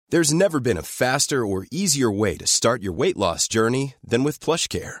There's never been a faster or easier way to start your weight loss journey than with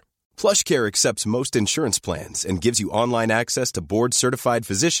PlushCare. PlushCare accepts most insurance plans and gives you online access to board-certified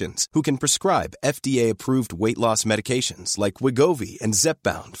physicians who can prescribe FDA-approved weight loss medications like Wegovy and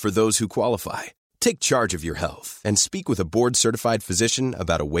Zepbound for those who qualify. Take charge of your health and speak with a board-certified physician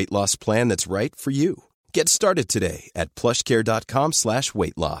about a weight loss plan that's right for you. Get started today at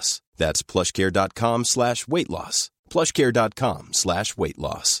plushcare.com/weightloss. That's plushcare.com/weightloss.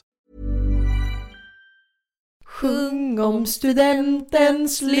 plushcare.com/weightloss. Sjung om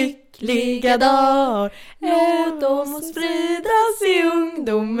studentens lyckliga dag. Låt dem spridas i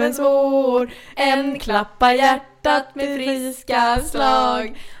ungdomens vår. En klappa hjärtat med friska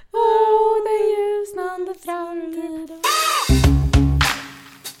slag. Åh, den ljusnande framtiden.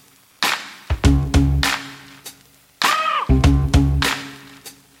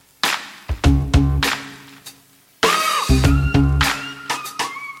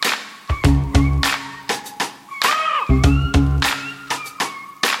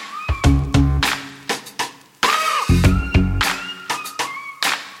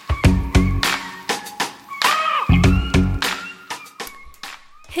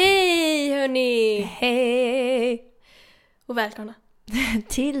 Hej! Och välkomna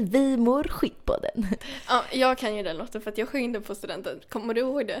till Vi mår skitpodden. Ja, jag kan ju den låten för att jag sjöng den på studenten. Kommer du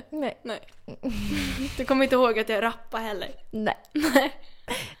ihåg det? Nej. Du kommer inte ihåg att jag rappade heller? Nej.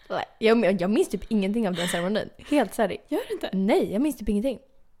 Jag minns typ ingenting av den ceremonin. Helt seriöst. Gör du inte? Nej, jag minns typ ingenting.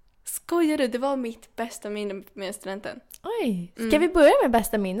 Skojar du? Det var mitt bästa minne med studenten. Oj, ska vi börja med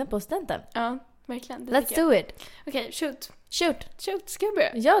bästa minne på studenten? Ja, verkligen. Let's do it. Okej, shoot. Shoot, ska jag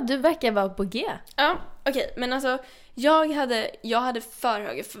börja? Ja, du verkar vara på G. Ja, okej. Men alltså, jag hade för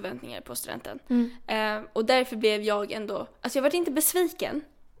höga förväntningar på studenten. Och därför blev jag ändå... Alltså jag var inte besviken.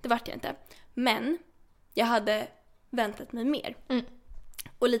 Det var jag inte. Men jag hade väntat mig mer.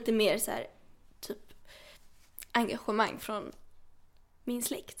 Och lite mer så här, typ engagemang från min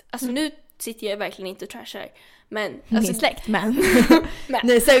släkt. Alltså nu sitter jag verkligen inte och trashar. Men, min alltså, släkt, men.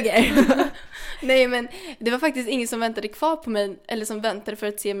 Ni suger. Nej, men det var faktiskt ingen som väntade kvar på mig. Eller som väntade för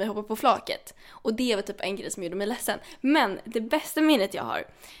att se mig hoppa på flaket. Och det var typ en grej som gjorde mig ledsen. Men det bästa minnet jag har,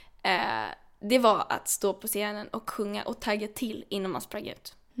 det var att stå på scenen och sjunga och tagga till innan man sprang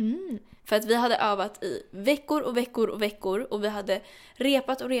ut. För att vi hade övat i veckor och veckor och veckor. Och vi hade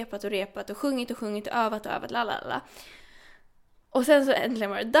repat och sjungit och övat, lalala. Och sen så äntligen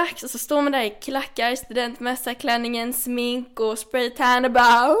var det dags. Och så står man där i klackar, studentmässa, klänningen, smink och spraytan och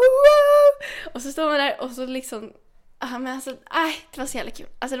bara wow! Och så står man där och så liksom men alltså, det var så jävla kul.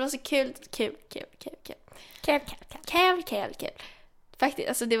 Alltså det var så kul. Faktiskt,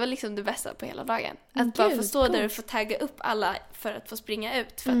 alltså det var liksom det bästa på hela dagen. Att bara få stå där och få tagga upp alla för att få springa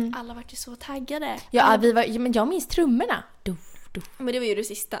ut. För att alla var ju så taggade. Ja, men jag minns trummorna. Men det var ju det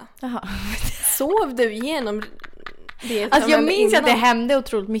sista. Jaha. Sov du igenom det? Alltså jag minns att det hände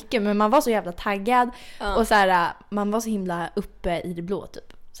otroligt mycket. Men man var så jävla taggad. Och så här, man var så himla uppe i det blå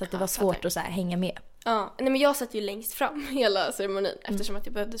typ. Så att det var svårt att så här, hänga med. Ja, nej, men jag satt ju längst fram hela ceremonin. Eftersom att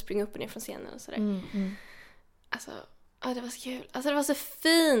jag behövde springa upp och ner från scenen och sådär. Alltså, det var så kul. Alltså det var så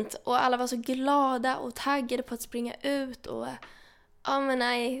fint. Och alla var så glada och taggade på att springa ut. Och men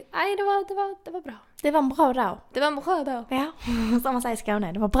nej, det var bra. Det var en bra dag. Ja, som man säger i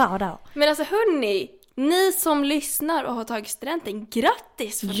Skåne. Det var bra dag. Men alltså hörni, ni som lyssnar och har tagit studenten,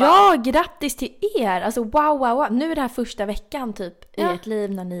 grattis! Ja, grattis till er! Alltså wow. Nu är det här första veckan typ i ert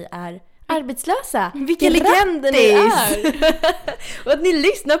liv när ni är arbetslösa. Vilka legender ni är! Och att ni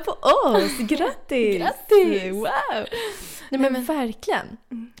lyssnar på oss. Grattis! Wow! Nej, men verkligen.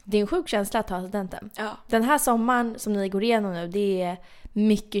 Det är en sjuk känsla att ta studenten. Ja. Den här sommaren som ni går igenom nu, det är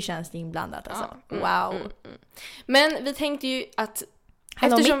mycket känslor inblandat. Alltså. Wow. Men vi tänkte ju att...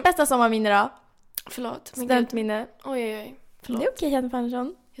 Mitt bästa sommarminne då? Förlåt. Studentminne. Oj. Förlåt. Det är okej, Jennifer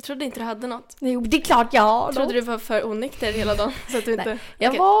Andersson. Jag trodde inte du hade något. Jo, det är klart jag har. Jag trodde du var för onykter hela dagen. Så att du inte...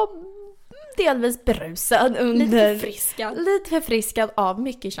 Jag var delvis berusad under... Lite förfriskad av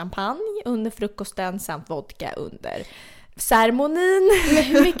mycket champagne under frukosten samt vodka under ceremonin. Men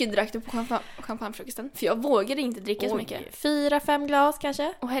hur mycket drack du på champagnefrukosten? För jag vågade inte dricka så mycket. 4-5 glas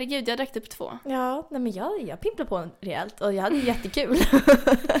kanske. Och herregud, jag drack typ 2. Ja, nej men jag pimplade på rejält och jag hade jättekul.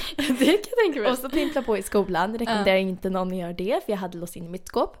 Det kan jag tänka mig. Och så pimplade på i skolan. Rekommenderar inte någon att göra det, för jag hade låst in i mitt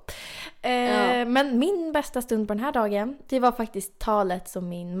skåp. Men min bästa stund på den här dagen, det var faktiskt talet som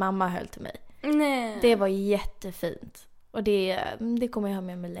min mamma höll till mig. Nej. Det var jättefint. Och det kommer jag ha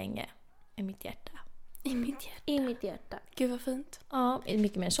med mig länge i mitt hjärta. I mitt hjärta. Gud vad fint. Ja,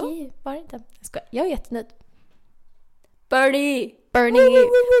 mycket mer så var det inte. Jag är jättenöjd. Bernie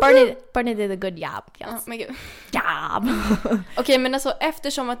did a good job. Yes. Men gud. Job. Okej, men alltså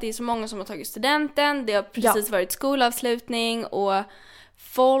eftersom att det är så många som har tagit studenten, det har precis varit skolavslutning och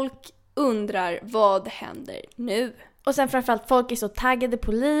folk undrar vad händer nu? Och sen framförallt folk är så taggade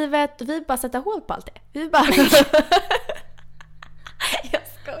på livet och vi bara sätter hål på allt det. Vi bara... Jag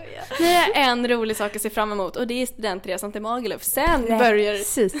skojar. Det är en rolig sak att se fram emot och det är studentresan till Magaluf. Sen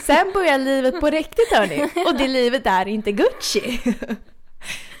börjar livet på riktigt, hörni. Och det livet är inte Gucci.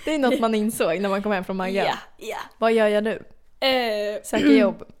 Det är något man insåg när man kom hem från Magaluf. Ja. Vad gör jag nu? Söker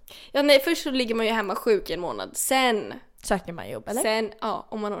jobb. Ja, nej, först så ligger man ju hemma sjuk i en månad. Sen söker man jobb, eller? Sen, ja,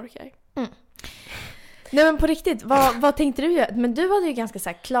 om man orkar. Nej, men på riktigt, vad tänkte du göra? Men du hade ju ganska så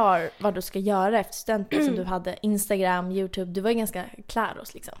här klar vad du ska göra efter studenten. Som du hade Instagram, YouTube. Du var ju ganska klar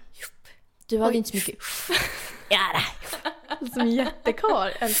oss liksom. Du hade inte så mycket som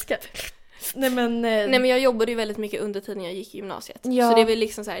jättekar, älskar. Nej men jag jobbade ju väldigt mycket under tiden jag gick i gymnasiet. Ja. Så det var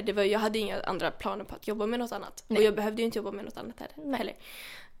liksom så här, jag hade inga andra planer på att jobba med något annat. Nej. Och jag behövde ju inte jobba med något annat heller.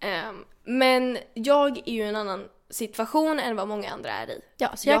 Men jag är ju i en annan situation än vad många andra är i.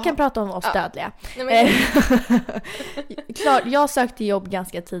 Ja, så jag kan prata om oss dödliga. Klart, jag sökte jobb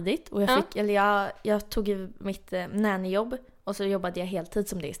ganska tidigt och jag tog ju mitt nannyjobb och så jobbade jag heltid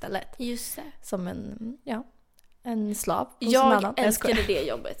som det istället. Just det. Som en slav. Jag älskade det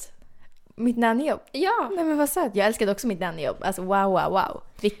jobbet. Mitt nannyjobb? Ja. Nej, men vad söt. Jag älskade också mitt nannyjobb. Alltså wow.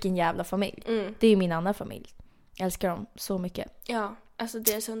 Vilken jävla familj. Det är ju min andra familj. Jag älskar dem så mycket. Ja, alltså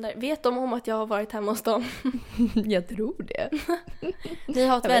deras hundar. Vet de om att jag har varit hemma hos dem? Jag tror det. Ni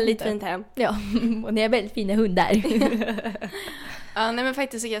har ett väldigt fint hem. Ja, och ni är väldigt fina hundar. Ja, nej men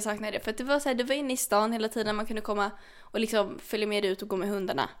faktiskt så kan jag sakna det. För att det var så här, det var inne i stan hela tiden. Man kunde komma och liksom följa med ut och gå med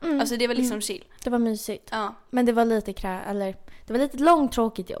hundarna. Alltså det var liksom chill. Det var mysigt. Ja. Men det var lite det var lite långt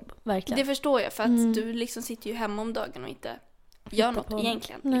tråkigt jobb, verkligen. Det förstår jag, för att du liksom sitter ju hemma om dagen och inte gör något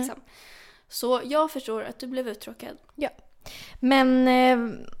egentligen. Liksom. Så jag förstår att du blev uttråkad. Ja. Men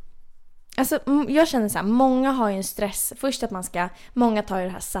alltså, jag känner så här, många har ju en stress. Först att många tar ju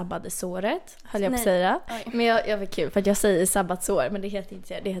det här sabbatsåret, höll jag på att säga. Oj. Men jag var kul för att jag säger sabbatsår, men det heter inte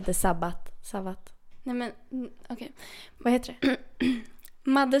så. Det heter sabbat. Nej men, okej. Vad heter det?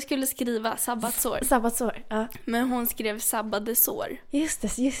 Madde skulle skriva sabbatsår. Sabbatsår, ja. Men hon skrev sabbadesår. Just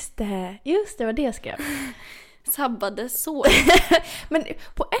det var det jag skrev. Sabbadesår. Men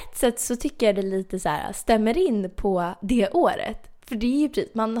på ett sätt så tycker jag det lite så här stämmer in på det året. För det är ju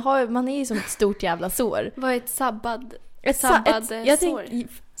precis, man är ju som ett stort jävla sår. Vad är ett sabbadesår?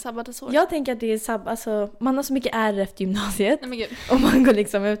 Sabbadesår. Jag tänker att det är alltså, man har så mycket ärr efter gymnasiet. Och man går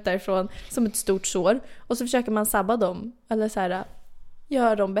liksom ut därifrån som ett stort sår. Och så försöker man sabba dem. Eller så här,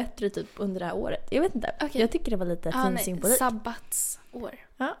 göra dem bättre typ under det här året. Jag vet inte. Okay. Jag tycker det var lite fin symbolik. Sabbatsår.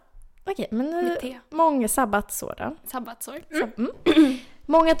 Ja. Okej, men många sabbatsår då. Sabbatsår.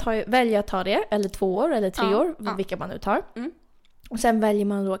 Många väljer att ta det, eller 2 år eller 3 år, vilka man nu tar. Och sen väljer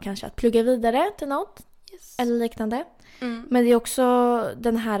man då kanske att plugga vidare till något eller liknande. Men det är också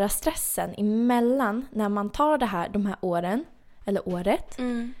den här stressen emellan när man tar de här åren, eller året,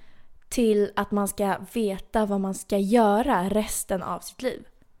 till att man ska veta vad man ska göra resten av sitt liv.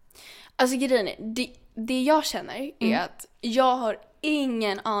 Alltså grejen är, det jag känner är att jag har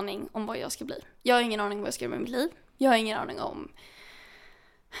ingen aning om vad jag ska bli. Jag har ingen aning om vad jag ska göra med mitt liv. Jag har ingen aning om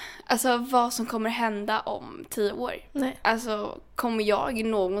vad som kommer hända om 10 år. Nej. Alltså, kommer jag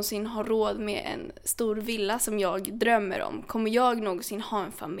någonsin ha råd med en stor villa som jag drömmer om? Kommer jag någonsin ha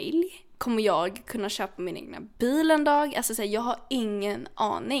en familj? Kommer jag kunna köpa min egna bil en dag? Alltså, jag har ingen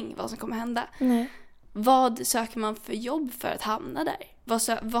aning vad som kommer hända. Nej. Vad söker man för jobb för att hamna där?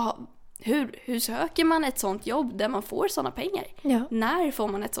 Hur söker man ett sånt jobb där man får såna pengar? Ja. När får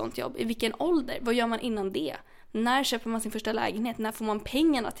man ett sånt jobb? I vilken ålder? Vad gör man innan det? När köper man sin första lägenhet? När får man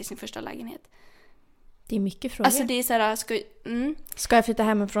pengarna till sin första lägenhet? Det är mycket frågor. Alltså det är så här, ska jag flytta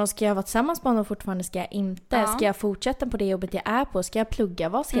hemifrån? Ska jag vara tillsammans med honom fortfarande? Ska jag inte? Ja. Ska jag fortsätta på det jobbet jag är på? Ska jag plugga?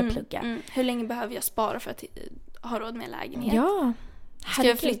 Vad ska jag plugga? Hur länge behöver jag spara för att ha råd med en lägenhet? Ja. Ska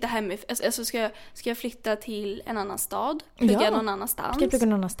jag flytta alltså ska jag flytta till en annan stad? Plugga någon annanstans? Ska jag plugga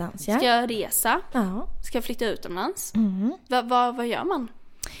någon annanstans, ja. Ska jag resa? Ja. Ska jag flytta utomlands? Vad gör man?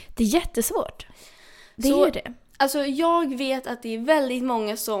 Det är jättesvårt. Det är det. Alltså jag vet att det är väldigt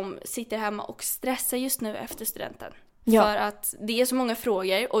många som sitter hemma och stressar just nu efter studenten. Ja. För att det är så många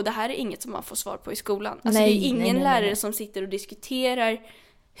frågor och det här är inget som man får svar på i skolan. Alltså det är ingen lärare som sitter och diskuterar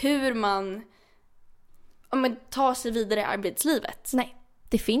hur man tar sig vidare i arbetslivet. Nej,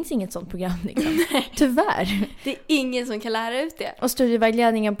 det finns inget sånt program liksom. Tyvärr. Det är ingen som kan lära ut det. Och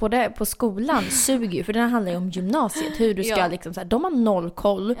studievägledningen på skolan suger ju, för den handlar ju om gymnasiet. Hur du ska liksom, så här, de har noll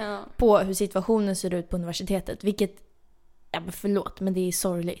koll på hur situationen ser ut på universitetet. Vilket Ja, men förlåt, men det är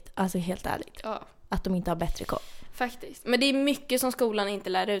sorgligt. Alltså helt ärligt. Ja. Att de inte har bättre koll. Faktiskt. Men det är mycket som skolan inte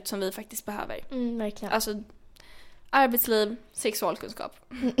lär ut som vi faktiskt behöver. Verkligen. Alltså, arbetsliv, sexualkunskap.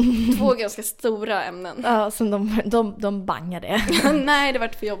 2 ganska stora ämnen. Ja, som de bangar det. Nej, det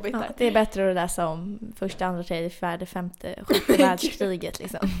vart för jobbigt där. Det är bättre att läsa om första, andra, tredje, fjärde, femte, sjätte världskriget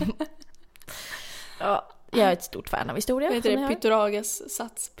liksom. Ja, jag är ett stort fan av historia. Vad heter det? Pythagoras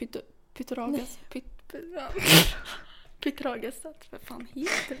sats. Pythagoras sats. Vad fan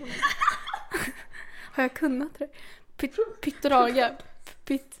heter det? Har jag kunnat det? Pythagoras.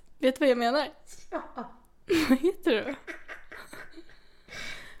 Vet du vad jag menar? Vad heter det?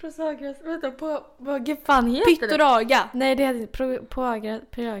 Pythagoras. Vänta, vad fan heter Pythagoras. Nej, det heter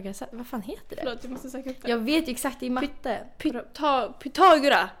Pythagoras. Vad fan heter det? Förlåt, jag måste söka upp det. Jag vet ju exakt i matte.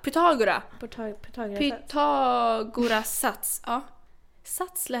 Pythagoras sats. Ja.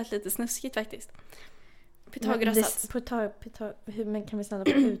 Sats lät lite snuskigt faktiskt. Pythagoras sats. Men kan vi snälla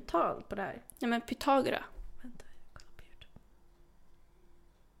få uttal på det här? Ja, men Pythagoras. Vänta, jag kollar på YouTube.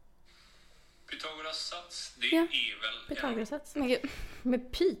 Pythagoras sats, det är väl... Pythagoras sats. Men gud.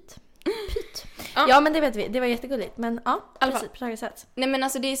 Med pyt. Ja. Ja, men det vet vi. Det var jättegulligt. Men ja, precis. Pythagoras sats. Nej, men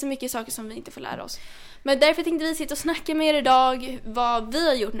alltså det är så mycket saker som vi inte får lära oss. Men därför tänkte vi sitta och snacka med er idag vad vi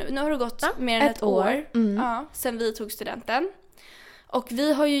har gjort nu. Nu har det gått mer än ett år. Ja, sen vi tog studenten. Och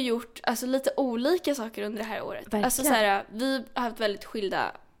vi har ju gjort alltså, lite olika saker under det här året. Verkligen. Alltså, så här, vi har haft väldigt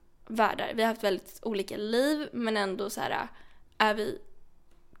skilda världar. Vi har haft väldigt olika liv. Men ändå så här, är vi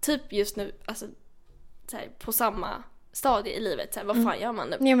typ just nu alltså, så här, på samma stadie i livet. Så här, vad fan gör man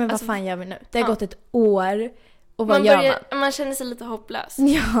nu? Ja, men alltså, vad fan gör vi nu? Det har gått ett år. Och vad gör man? Man känner sig lite hopplös.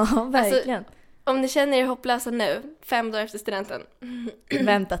 Ja, verkligen. Alltså, om ni känner er hopplösa nu, 5 dagar efter studenten.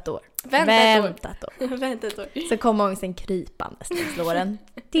 Vänta ett år. Vänta ett år. Så kommer ångesten krypandes längs låren.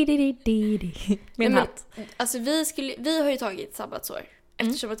 Min hatt. Alltså vi har ju tagit sabbatsår.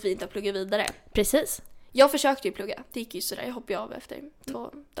 Eftersom att vi inte har pluggat vidare. Precis. Jag försökte ju plugga. Det gick ju sådär. Jag hoppade av efter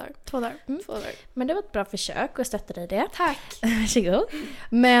 2 dagar. 2 dagar. 2 dagar. Men det var ett bra försök och stötta dig det. Tack. Varsågod.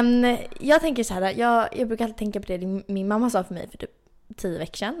 Men jag tänker så här. Jag brukar alltid tänka på det min mamma sa för mig för typ 10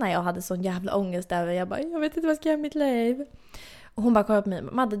 veckor sedan. När jag hade sån jävla ångest över. Jag bara, jag vet inte vad jag ska göra i mitt liv. Och hon bara kollade på mig.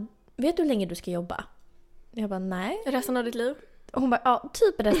 Madde, vet du hur länge du ska jobba? Jag bara, nej. Resten av ditt liv? Och hon bara, ja,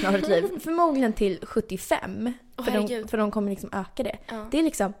 typ resten av ditt liv. Förmodligen till 75. För de kommer liksom öka det. Ja. Det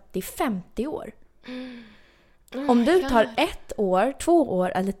är 50 år. Om du tar 1 år, 2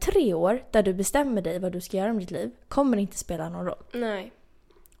 år eller 3 år där du bestämmer dig vad du ska göra med ditt liv, kommer det inte spela någon roll. Nej.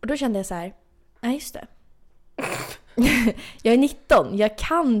 Och då kände jag så här, nej just det. Jag är 19, jag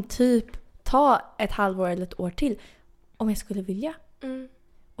kan typ ta ett halvår eller ett år till om jag skulle vilja.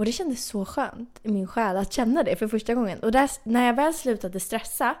 Och det kändes så skönt i min själ att känna det för första gången. Och när jag väl slutade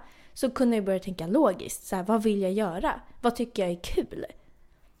stressa så kunde jag börja tänka logiskt. Så här, vad vill jag göra? Vad tycker jag är kul?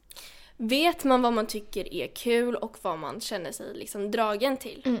 Vet man vad man tycker är kul och vad man känner sig liksom dragen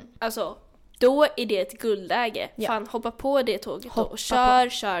till. Alltså, då är det ett guldläge. Ja. Fan, hoppa på det tåget och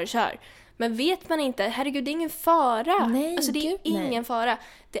kör. Men vet man inte, herregud, det är ingen fara. Nej, alltså det är ingen fara.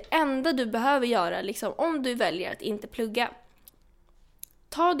 Det enda du behöver göra, liksom, om du väljer att inte plugga.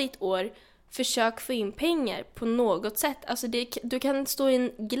 Ta ditt år, försök få in pengar på något sätt. Alltså du kan stå i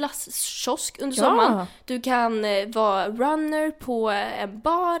en glasskiosk under sommaren. Du kan vara runner på en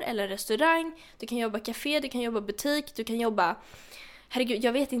bar eller restaurang. Du kan jobba café, du kan jobba butik, du kan jobba... Herregud,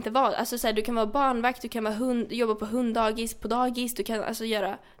 jag vet inte vad. Alltså så här, du kan vara barnvakt, du kan vara jobba på hunddagis, på dagis. Du kan alltså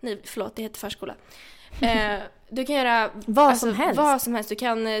göra... Nej, förlåt, det heter förskola. Du kan göra vad som helst. Du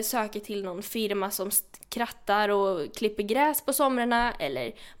kan söka till någon firma som krattar och klipper gräs på somrarna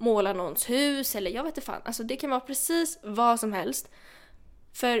eller måla någons hus eller jag vet inte fan. Alltså det kan vara precis vad som helst.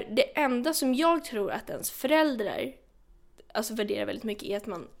 För det enda som jag tror att ens föräldrar alltså värderar väldigt mycket är att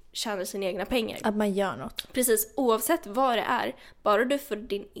man tjänar sina egna pengar. Att man gör något. Precis, oavsett vad det är. Bara du får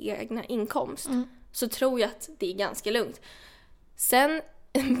din egna inkomst så tror jag att det är ganska lugnt. Sen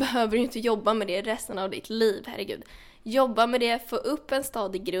behöver du inte jobba med det resten av ditt liv, herregud. Jobba med det, få upp en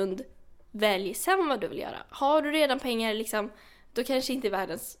stadig grund. Välj sen vad du vill göra. Har du redan pengar, liksom, då kanske inte är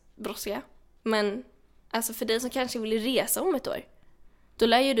världens brådska. Men alltså för dig som kanske vill resa om ett år, då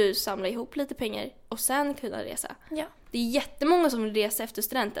lär ju du samla ihop lite pengar och sen kunna resa. Ja. Det är jättemånga som vill resa efter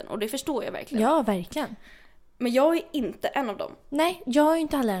studenten och det förstår jag verkligen. Ja, verkligen. Men jag är inte en av dem. Nej, jag är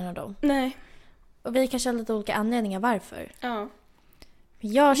inte heller en av dem. Nej. Och vi kanske har lite olika anledningar varför. Ja.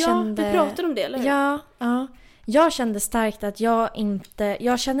 Jag kände... vi pratade om det, eller hur? Ja. Jag kände starkt att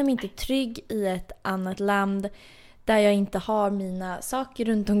jag känner mig inte trygg i ett annat land där jag inte har mina saker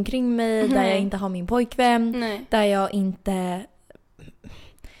runt omkring mig, där jag inte har min pojkvän, där jag inte...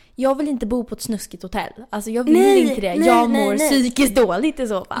 jag vill inte bo på ett snuskigt hotell. Alltså jag vill inte det. Jag mår psykiskt dåligt i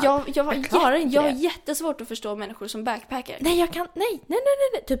så fall. Jag klarar inte det. Jag har jättesvårt att förstå människor som backpackar. Nej.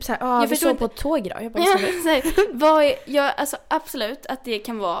 Typ så här, vi såg på ett tåg idag. Jag bara, alltså absolut att det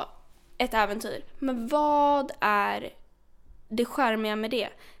kan vara ett äventyr. Men vad är det charmiga med det?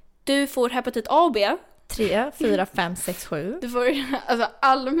 Du får hepatit A och B. 3, 4, 5, 6, 7. Du får alltså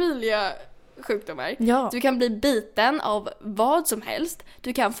alla möjliga sjukdomar. Ja. Du kan bli biten av vad som helst.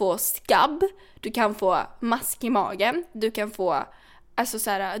 Du kan få skabb. Du kan få mask i magen. Du kan få, alltså så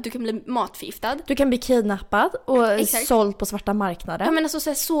här, du kan bli matförgiftad. Du kan bli kidnappad och såld på svarta marknaden. Ja, men alltså så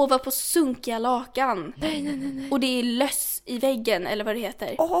här, sova på sunkiga lakan. Nej. Och det är löss i väggen eller vad det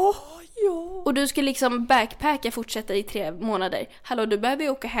heter. Ja. Och du ska liksom backpacka, fortsätta i 3 månader. Hallå, du behöver ju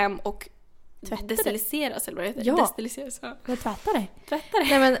åka hem och destiliseras eller vad det heter. Ja. Destiliseras. Jag tvättar det. Tvättar det.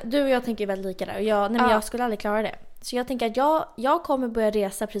 Nej men du och jag tänker väldigt lika där. Jag skulle aldrig klara det. Så jag tänker att jag kommer börja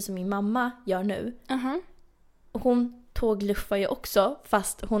resa precis som min mamma gör nu. Och hon tågluffar ju också,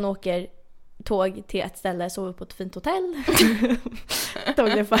 fast hon åker tåg till ett ställe, sover på ett fint hotell.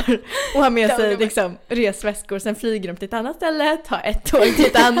 Tågluffar. Och har med sig liksom resväskor. Sen flyger de till ett annat ställe, tar ett tåg till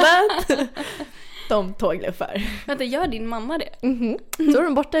ett annat. De tågluffar. Vänta, gör din mamma det? Så var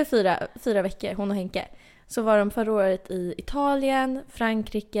de borta i 4 veckor, hon och Henke. Så var de förra året i Italien,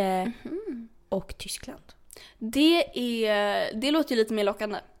 Frankrike och Tyskland. Det låter ju lite mer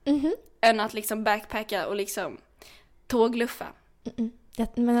lockande. Än att liksom backpacka och liksom tågluffa.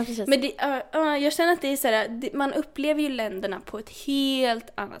 Men precis. Men jag känner att det är så här, man upplever ju länderna på ett helt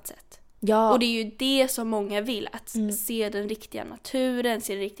annat sätt. Ja. Och det är ju det som många vill, att se den riktiga naturen,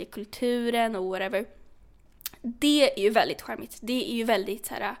 se den riktiga kulturen och whatever. Det är ju väldigt charmigt. Det är ju väldigt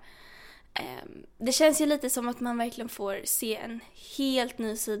så här, det känns ju lite som att man verkligen får se en helt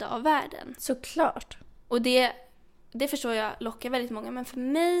ny sida av världen. Såklart. Och det förstår jag lockar väldigt många. Men för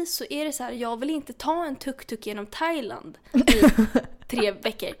mig så är det så här, jag vill inte ta en tuk-tuk genom Thailand i 3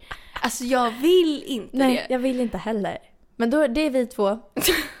 veckor. Alltså jag vill inte det. Nej, jag vill inte heller. Men då, det är vi 2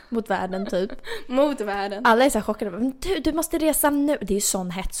 mot världen typ. Mot världen. Alla är så här chockade. Men du måste resa nu. Det är ju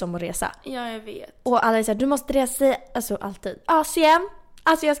sån hets som att resa. Ja, jag vet. Och alla är så här, du måste resa, alltså alltid. Asien.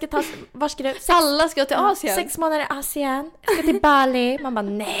 Alltså jag ska ta, var ska du? Alla ska till Asien. 6 månader i Asien. Jag ska till Bali. Man bara,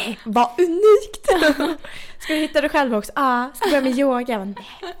 nej, vad unikt. Ska du hitta dig själv också? Ska du börja med yoga? Man,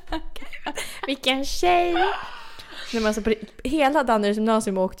 nej. Vilken tjej. Nej, men alltså på hela Danneryds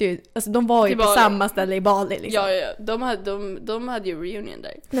gymnasium åkte ju, alltså de var ju på samma ställe i Bali liksom. Ja. De hade ju reunion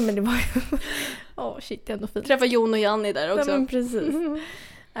där. Nej men det var ju shit, det är ändå fint. Träffa Jon och Janni där också. Ja, men precis.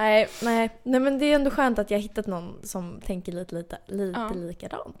 Nej, men det är ändå skönt att jag har hittat någon som tänker lite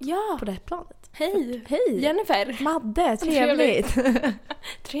likadant på det här planet. Hej Jennifer. Madde, trevligt.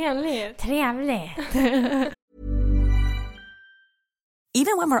 Trevligt.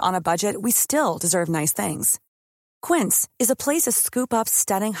 Even when we're on a budget, we still deserve nice things. Quince is a place to scoop up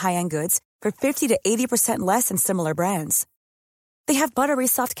stunning high-end goods for 50 to 80% less than similar brands. They have buttery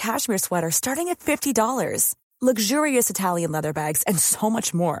soft cashmere sweaters starting at $50, luxurious Italian leather bags, and so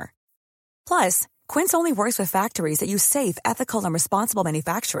much more. Plus, Quince only works with factories that use safe, ethical, and responsible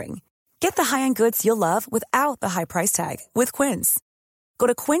manufacturing. Get the high-end goods you'll love without the high price tag with Quince. Go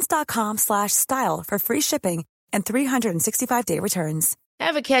to quince.com/style for free shipping and 365-day returns.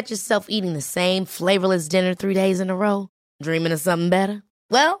 Ever catch yourself eating the same flavorless dinner 3 days in a row? Dreaming of something better?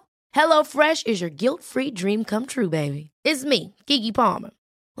 Well, HelloFresh is your guilt-free dream come true, baby. It's me, Keke Palmer.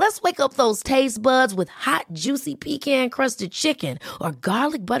 Let's wake up those taste buds with hot, juicy pecan-crusted chicken or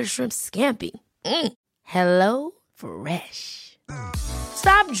garlic butter shrimp scampi. Hello Fresh.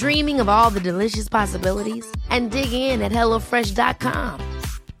 Stop dreaming of all the delicious possibilities and dig in at HelloFresh.com.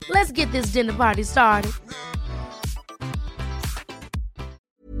 Let's get this dinner party started.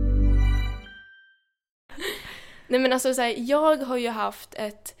 Nej men alltså så här, jag har ju haft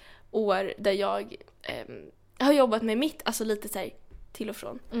ett år där jag har jobbat med mitt, alltså lite så här, till och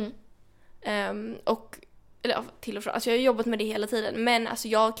från. Till och från. Alltså jag har jobbat med det hela tiden. Men alltså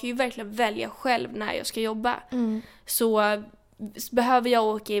jag kan ju verkligen välja själv när jag ska jobba. Så behöver jag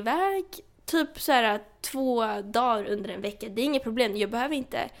åka iväg typ så här 2 dagar under en vecka. Det är inget problem. Jag behöver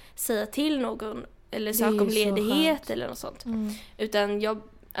inte säga till någon eller söka om ledighet eller något sånt. Utan jag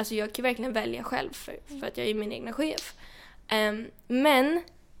kan verkligen välja själv för att jag är min egna chef. Men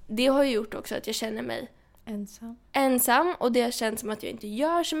det har ju gjort också att jag känner mig ensam och det har känts som att jag inte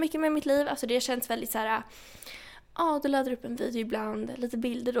gör så mycket med mitt liv. Alltså det har känts väldigt så här, du laddar upp en video ibland, lite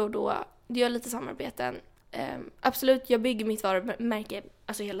bilder då och då, du gör lite samarbeten. Absolut, jag bygger mitt varumärke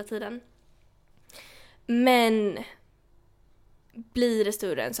alltså hela tiden. Men blir det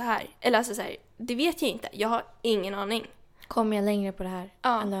större än så här? Eller alltså så här, det vet jag inte. Jag har ingen aning. Kommer jag längre på det här?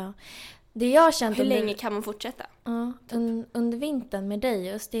 Ja. Eller, det jag har känt Hur länge kan man fortsätta? Ja, under vintern med dig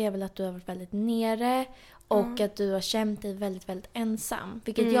just, det är väl att du har varit väldigt nere och att du har känt dig väldigt, väldigt ensam.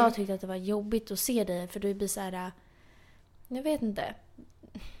 Vilket jag tyckte att det var jobbigt att se dig, för du blir så här, jag vet inte.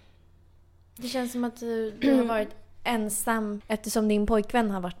 Det känns som att du har varit ensam eftersom din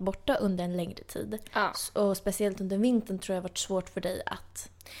pojkvän har varit borta under en längre tid. Ja. Och speciellt under vintern tror jag har varit svårt för dig att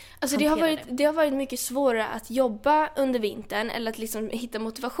Alltså det har varit mycket svårare att jobba under vintern eller att liksom hitta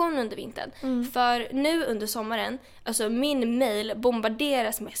motivation under vintern. För nu under sommaren, alltså min mail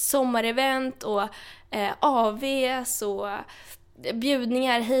bombarderas med sommarevent och AVs och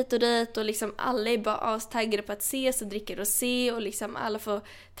bjudningar hit och dit och liksom alla är bara astaggade på att ses och dricka rosé och liksom alla får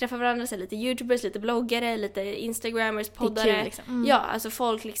träffa varandra, så lite YouTubers, lite bloggare, lite Instagrammers, poddare. Det är kul, liksom. Ja, alltså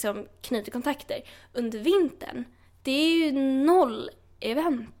folk liksom knyter kontakter. Under vintern, det är ju 0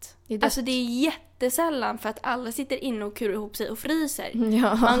 event. Alltså det är jättesällan för att alla sitter inne och kurar ihop sig och fryser.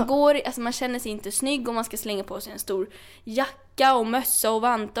 Ja. Man känner sig inte snygg och man ska slänga på sig en stor jacka och mössa och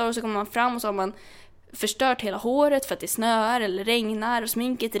vantar och så kommer man fram och så har man förstört hela håret för att det snöar eller regnar och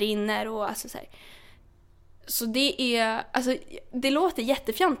sminket rinner och alltså så här. Så det är, alltså det låter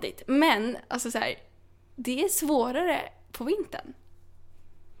jättefjantigt, men alltså så här, det är svårare på vintern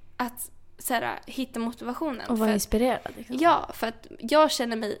att så här, hitta motivationen. Och vara inspirerad. Liksom. Ja, för att jag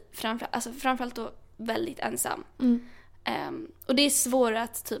känner mig framförallt då väldigt ensam. Och det är svårare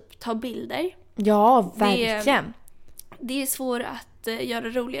att typ ta bilder. Ja, verkligen. Det är svårare att göra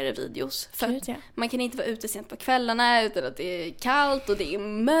roligare videos. För Gud, ja. Man kan inte vara ute sent på kvällarna utan att det är kallt och det är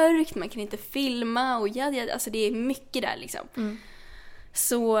mörkt. Man kan inte filma och alltså det är mycket där liksom.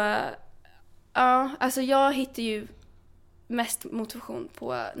 Så ja, alltså jag hittar ju mest motivation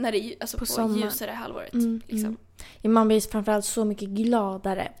på när det är alltså på ljusare halvåret liksom. Ja, man blir framförallt så mycket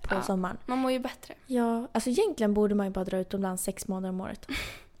gladare på sommaren. Man mår ju bättre. Ja, alltså egentligen borde man ju bara dra utomlands 6 månader om året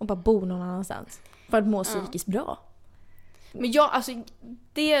och bara bo någon annanstans för att må psykiskt bra. Men alltså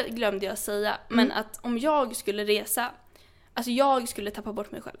det glömde jag säga, men att om jag skulle resa, alltså jag skulle tappa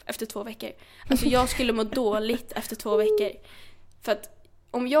bort mig själv efter 2 veckor. Alltså jag skulle må dåligt efter 2 veckor. För att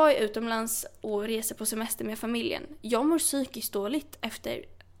om jag är utomlands och reser på semester med familjen, jag mår psykiskt dåligt efter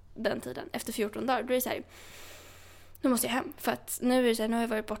den tiden, efter 14 dagar. Då är det så här, nu måste jag hem. För att nu är det så här, nu har jag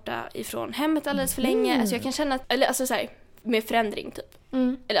varit borta ifrån hemmet alldeles för länge. Alltså jag kan känna att, eller alltså så här, med förändring typ.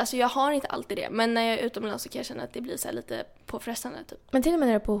 Eller alltså jag har inte alltid det, men när jag är utomlands så kan jag känna att det blir så här lite påfrestande typ. Men till och med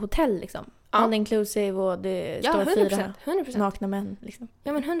när du är på hotell liksom. All inclusive och det står 4 nakna män liksom.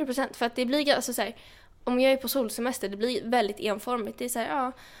 Ja, men 100%, för att det blir alltså så här, om jag är på solsemester, det blir väldigt enformigt. Det är så här,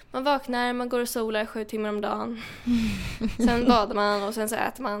 ja, man vaknar, man går och solar 7 timmar om dagen. Sen badar man och sen så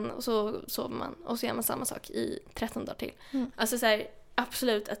äter man och så sover man och så gör man samma sak i 13 dagar till. Alltså så här,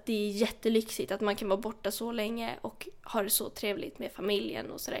 absolut att det är jättelyxigt att man kan vara borta så länge och ha det så trevligt med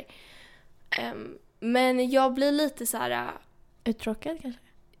familjen och sådär. Men jag blir lite så här uttråkad kanske?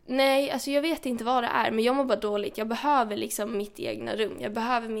 Nej, alltså jag vet inte vad det är, men jag mår bara dåligt. Jag behöver liksom mitt egna rum. Jag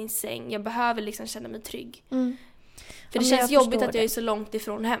behöver min säng. Jag behöver liksom känna mig trygg. För det känns jobbigt att jag är så långt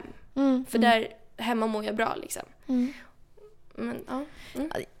ifrån hem. För där hemma mår jag bra liksom. Men,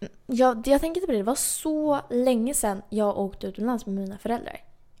 Jag tänker på det. Det var så länge sedan jag åkte utomlands med mina föräldrar.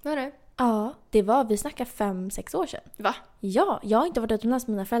 Var det? Ja, vi snackar 5-6 år sedan. Va? Ja, jag har inte varit utomlands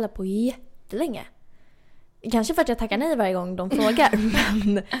med mina föräldrar på jättelänge. Kanske för att jag tackar nej varje gång de frågar.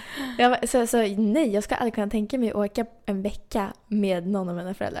 Men nej, jag ska aldrig kunna tänka mig att åka en vecka med någon av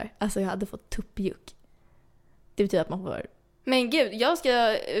mina föräldrar. Alltså jag hade fått tuppjuck. Det betyder att man får... Men gud, jag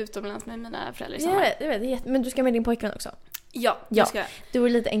ska utomlands med mina föräldrar i sommar. Jag vet. Men du ska med din påkvän också? Ja, det ska jag. Det vore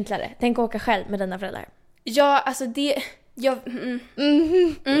lite enklare. Tänk att åka själv med dina föräldrar. Ja, alltså det...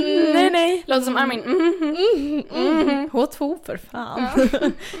 Nej. Låter som Armin. H2 för fan.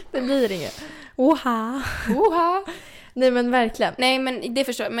 Det blir inget. Oha. Nej men verkligen. Nej men det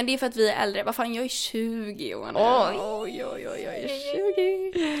förstår jag. Men det är för att vi är äldre. Vad fan, jag är 20 år nu. Oj, jag är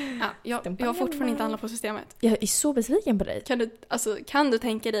 20. Ja, jag har fortfarande inte handlat på systemet. Jag är så besviken på dig. Kan du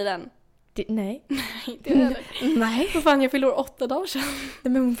tänka dig den? Nej. Nej. Vad fan, jag fyller år 8 dagar sedan.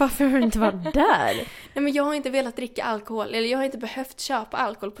 Nej, men varför har du inte varit där? Nej, men jag har inte velat dricka alkohol. Eller jag har inte behövt köpa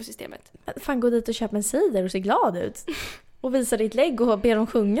alkohol på systemet. Fan, gå dit och köpa en cider och se glad ut. Och visa ditt lägg och be dem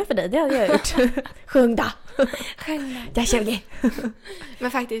sjunga för dig. Det hade jag gjort. Sjung då. Jag är 20.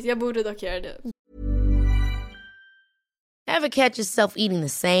 Men faktiskt, jag borde dock göra det. Ever catch yourself eating the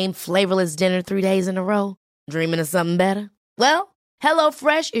same flavorless dinner 3 days in a row? Dreaming of something better? Well,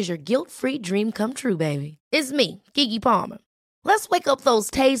 HelloFresh is your guilt-free dream come true, baby. It's me, Keke Palmer. Let's wake up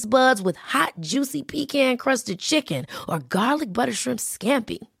those taste buds with hot, juicy pecan-crusted chicken or garlic butter shrimp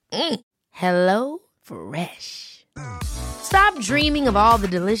scampi. Hello Fresh. Stop dreaming of all the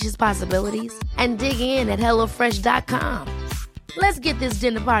delicious possibilities and dig in at HelloFresh.com. Let's get this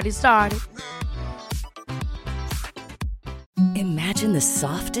dinner party started. Imagine the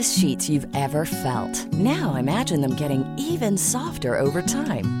softest sheets you've ever felt. Now imagine them getting even softer over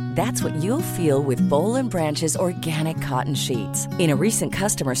time. That's what you'll feel with Boll & Branch's organic cotton sheets. In a recent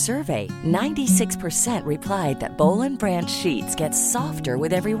customer survey, 96% replied that Boll & Branch sheets get softer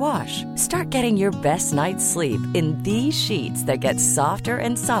with every wash. Start getting your best night's sleep in these sheets that get softer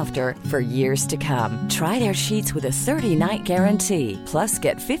and softer for years to come. Try their sheets with a 30-night guarantee. Plus,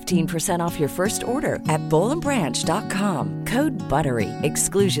 get 15% off your first order at bollandbranch.com. Code BUTTERY.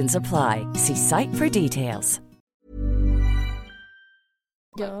 Exclusions apply. See site for details.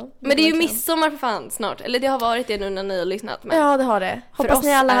 Ja, men det är ju midsommar för fan snart. Eller det har varit det nu när ni har lyssnat. Men ja, det har det. Hoppas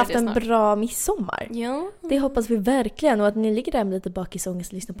ni alla haft en snart. bra midsommar. Ja. Det hoppas vi verkligen. Och att ni ligger där med lite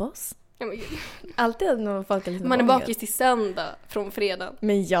bakisångest och lyssnar på oss. Ja, men gud. Alltid när folk har lyssnat Man på är ångest. bakis till söndag från fredag.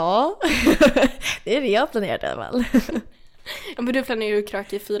 Men ja, det är det jag planerat i alla fall. Ja, men du planerar ju att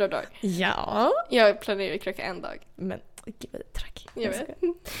kröka i 4 dagar. Ja. Jag planerar att kröka en dag. Men gud vad det är tråkigt. Jag vet.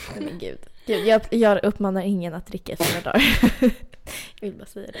 Nej, men gud. Jag uppmanar ingen att dricka i 4 dagar. Jag vill bara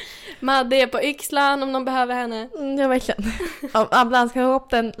säga det. Madde är på Yxlan om någon behöver henne. Ja, verkligen. Om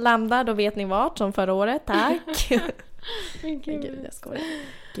ambulanshelikoptern landar, då vet ni vart, som förra året. Tack. Men gud, jag skojar.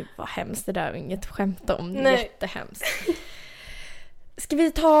 Gud vad hemskt, det där är inget skämt om. Nej. Jättehemskt. Ska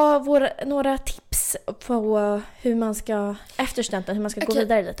vi ta några tips på hur man ska, efter studenten, hur man ska gå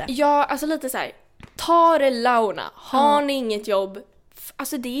vidare lite? Ja, alltså lite så här. Ta det launa. Har ni inget jobb?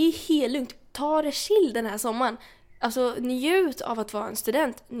 Alltså det är helt lugnt. Ta det chill den här sommaren. Alltså njut av att vara en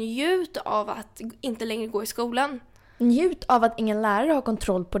student. Njut av att inte längre gå i skolan. Njut av att ingen lärare har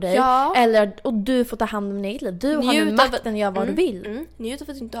kontroll på dig. Ja. Och du får ta hand om ditt eget liv. Du har nu makten att göra vad du vill. Njut av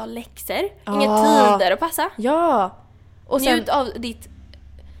att du inte har läxor. Inga tider att passa. Ja. Och sen, Njut av ditt...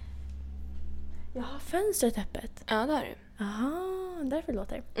 jag har fönstret öppet. Ja, det har du. Aha, därför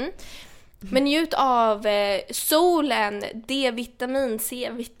låter det. Men njut av solen, D-vitamin,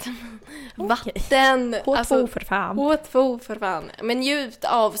 C-vitamin, vatten. H2 för fan. H2 för fan. Men njut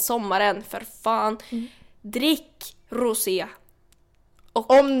av sommaren för fan. Drick rosé.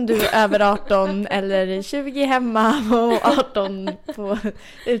 Och om du är över 18 eller 20 hemma och 18 på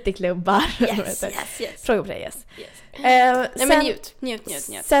uteklubbar. Yes. Fråga på det, yes. Nej, men njut.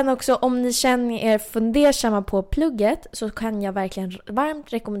 Sen också, om ni känner er fundersamma på plugget, så kan jag verkligen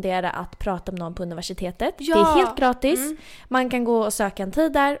varmt rekommendera att prata med någon på universitetet. Ja. Det är helt gratis. Man kan gå och söka en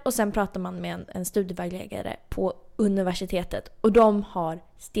tid där och sen pratar man med en studievägledare på universitetet. Och de har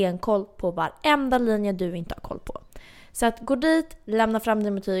stenkoll på varenda linje du inte har koll på. Så att gå dit, lämna fram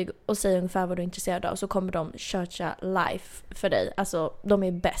din betyg och säg ungefär vad du är intresserad av, så kommer de köra life för dig. Alltså, de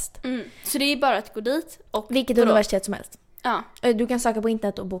är bäst. Så det är bara att gå dit och... Vilket universitet som helst. Ja. Du kan söka på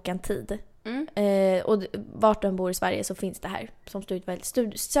internet och boka en tid. Och vart du än bor i Sverige så finns det här. Som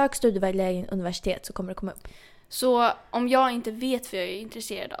sök studievägledning universitet, så kommer det komma upp. Så om jag inte vet vad jag är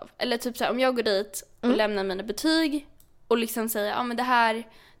intresserad av, eller typ så här, om jag går dit och lämnar mina betyg och liksom säger, ja men det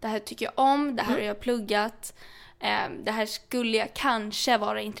här tycker jag om, det här har jag pluggat, det här skulle jag kanske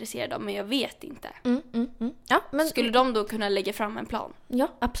vara intresserad av, men jag vet inte. Ja, men Skulle de då kunna lägga fram en plan? ja,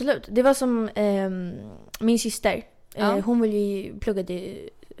 absolut. Det var som min syster. Hon vill ju plugga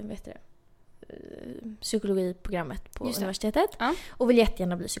psykologiprogrammet på universitetet. Ja. Och vill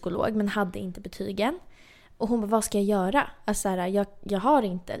jättegärna bli psykolog, men hade inte betygen. Och hon bara, vad ska jag göra? Alltså, jag har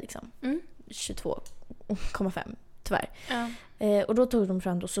inte liksom 22,5 tyvärr. Ja. Och då tog de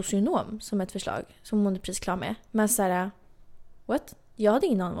fram då socionom som ett förslag som hon är precis klar med. Men såhär, what? Jag hade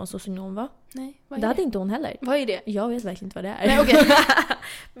ingen aning om vad socionom var. Nej, vad är Det hade det? inte hon heller. Vad är det? Jag vet verkligen inte vad det är. Nej, okej.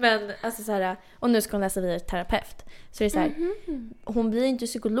 Men alltså såhär, och nu ska hon läsa vidare terapeut. Så det är såhär, hon blir inte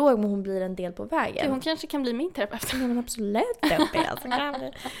psykolog, men hon blir en del på vägen. Hon kanske kan bli min terapeut. Ja, men absolut.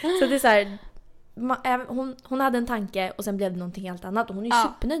 Så det är såhär, hon hade en tanke och sen blev det någonting helt annat. Och hon är ju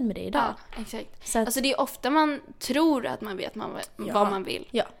supernöjd med det idag. Ja, exakt. Så att, Alltså det är ofta man tror att man vet vad man vill.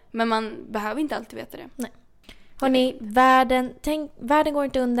 Ja. Men man behöver inte alltid veta det. Nej. Hörrni, världen går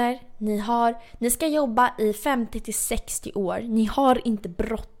inte under. Ni ska jobba i 50-60 år. Ni har inte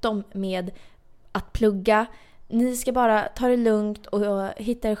bråttom med att plugga. Ni ska bara ta det lugnt och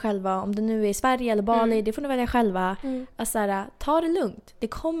hitta er själva. Om det nu är i Sverige eller Bali, det får ni välja själva. Alltså, ta det lugnt. Det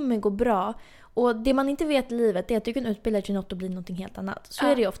kommer gå bra. Och det man inte vet i livet är att du kan utbilda dig till något och bli någonting helt annat. Så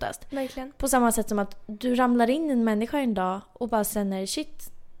är det ju oftast. Verkligen. På samma sätt som att du ramlar in i en människa en dag och bara känner,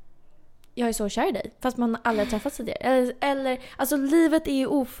 shit, jag är så kär i dig. Fast man aldrig har träffats tidigare. Eller, alltså livet är ju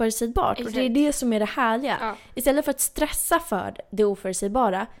oförutsägbart. Exakt. Och det är det som är det härliga. Ja. Istället för att stressa för det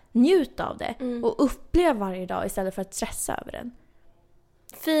oförutsägbara, njut av det. Och upplev varje dag istället för att stressa över den.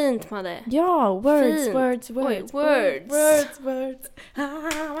 Fint, Madde. Ja, words, Fint. words. Oj, words.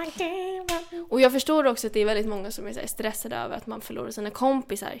 Och jag förstår också att det är väldigt många som är så här stressade över att man förlorar sina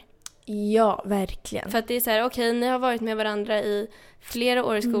kompisar. Ja, verkligen. För att det är så här, okej, ni har varit med varandra i flera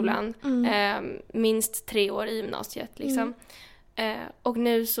år i skolan. Minst 3 år i gymnasiet liksom. Och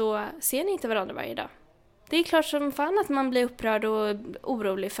nu så ser ni inte varandra varje dag. Det är klart som fan att man blir upprörd och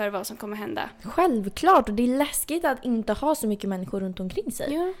orolig för vad som kommer hända. Självklart, och det är läskigt att inte ha så mycket människor runt omkring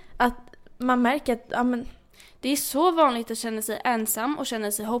sig. Ja. Att man märker att, ja men... Det är så vanligt att känna sig ensam och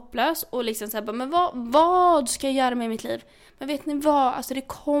känna sig hopplös och liksom så här, men vad ska jag göra med mitt liv? Men vet ni vad? Alltså det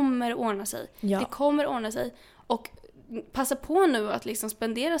kommer ordna sig. Ja. Det kommer ordna sig. Och passa på nu att liksom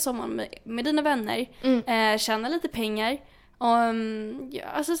spendera sommaren med dina vänner. Tjäna lite pengar. Ja,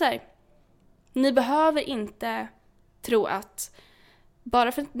 alltså så här, ni behöver inte tro att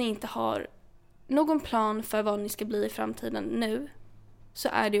bara för att ni inte har någon plan för vad ni ska bli i framtiden nu, så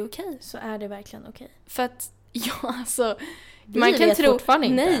är det okej. Så är det verkligen okej. För att, ja alltså... Man kan tro fortfarande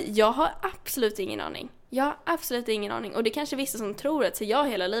inte. Nej, jag har absolut ingen aning. Och det är kanske vissa som tror att jag har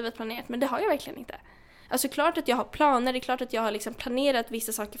hela livet planerat, men det har jag verkligen inte. Alltså klart att jag har planer, det är klart att jag har liksom planerat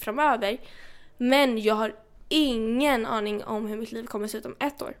vissa saker framöver. Men jag har ingen aning om hur mitt liv kommer se ut om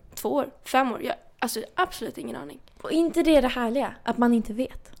 1 år, 2 år, 5 år. Alltså absolut ingen aning. Och inte det härliga, att man inte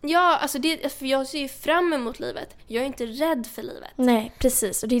vet. Ja, alltså för jag ser ju fram emot livet. Jag är inte rädd för livet. Nej,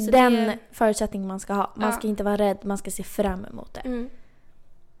 precis. Och det är Så den förutsättningen man ska ha. Man ska inte vara rädd, man ska se fram emot det.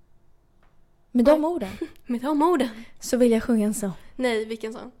 Med de orden. Med de orden. Så vill jag sjunga en sång. Nej,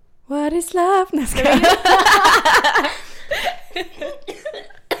 vilken sång? What is love? Nej, ska jag...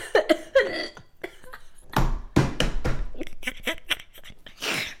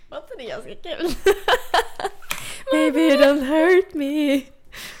 Var inte det ganska kul? Baby, don't hurt me.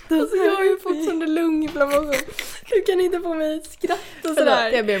 Alltså, jag har ju fått sån där lunginflammation. Du kan inte få mig att skratta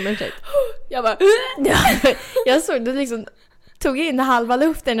sådär. Jag ber om ursäkt. Jag bara... Jag såg du liksom tog in halva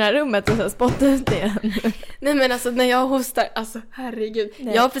luften i det här rummet och så spottade ut det igen. Nej men alltså när jag hostar, alltså herregud.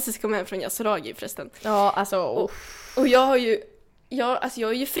 Nej. Jag har precis kommit hem från Yasuragi förresten. Ja, alltså... Och jag har ju... jag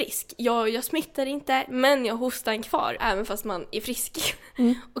är ju frisk. Jag smittar inte, men jag hostar kvar även fast man är frisk.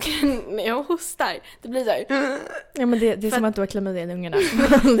 Och när jag hostar, det blir så här... Ja, men det är som att du har klamydia i lungorna.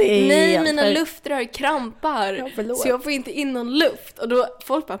 Nej, mina luftrör krampar. Så jag får inte in någon luft. Och då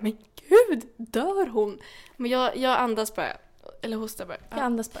folk bara, men gud, dör hon? Men jag andas bara. Eller hostar bara. Jag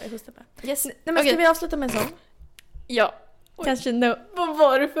andas bara, jag hostar bara. Yes. Nej, men ska vi avsluta med en sång? Ja. Kanske no. Vad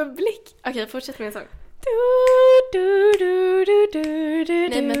var det för blick? Okej, fortsätt med en sång.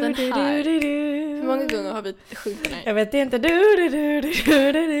 Nej, men den här. Hur många gånger har vi sjungit den här? Jag vet inte. Don't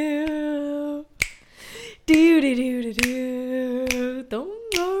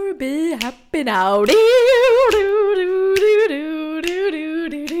worry, be happy now.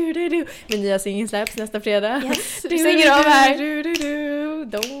 Min nya singel släpps nästa fredag. Yes, vi slänger av här.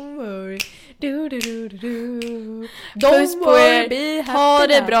 Don't worry. Puss på er. Ha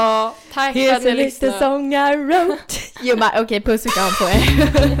det bra. Tack för att ni lyssnade. Here's a little song I wrote. Okej, puss och kram på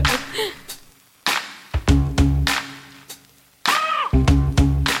er.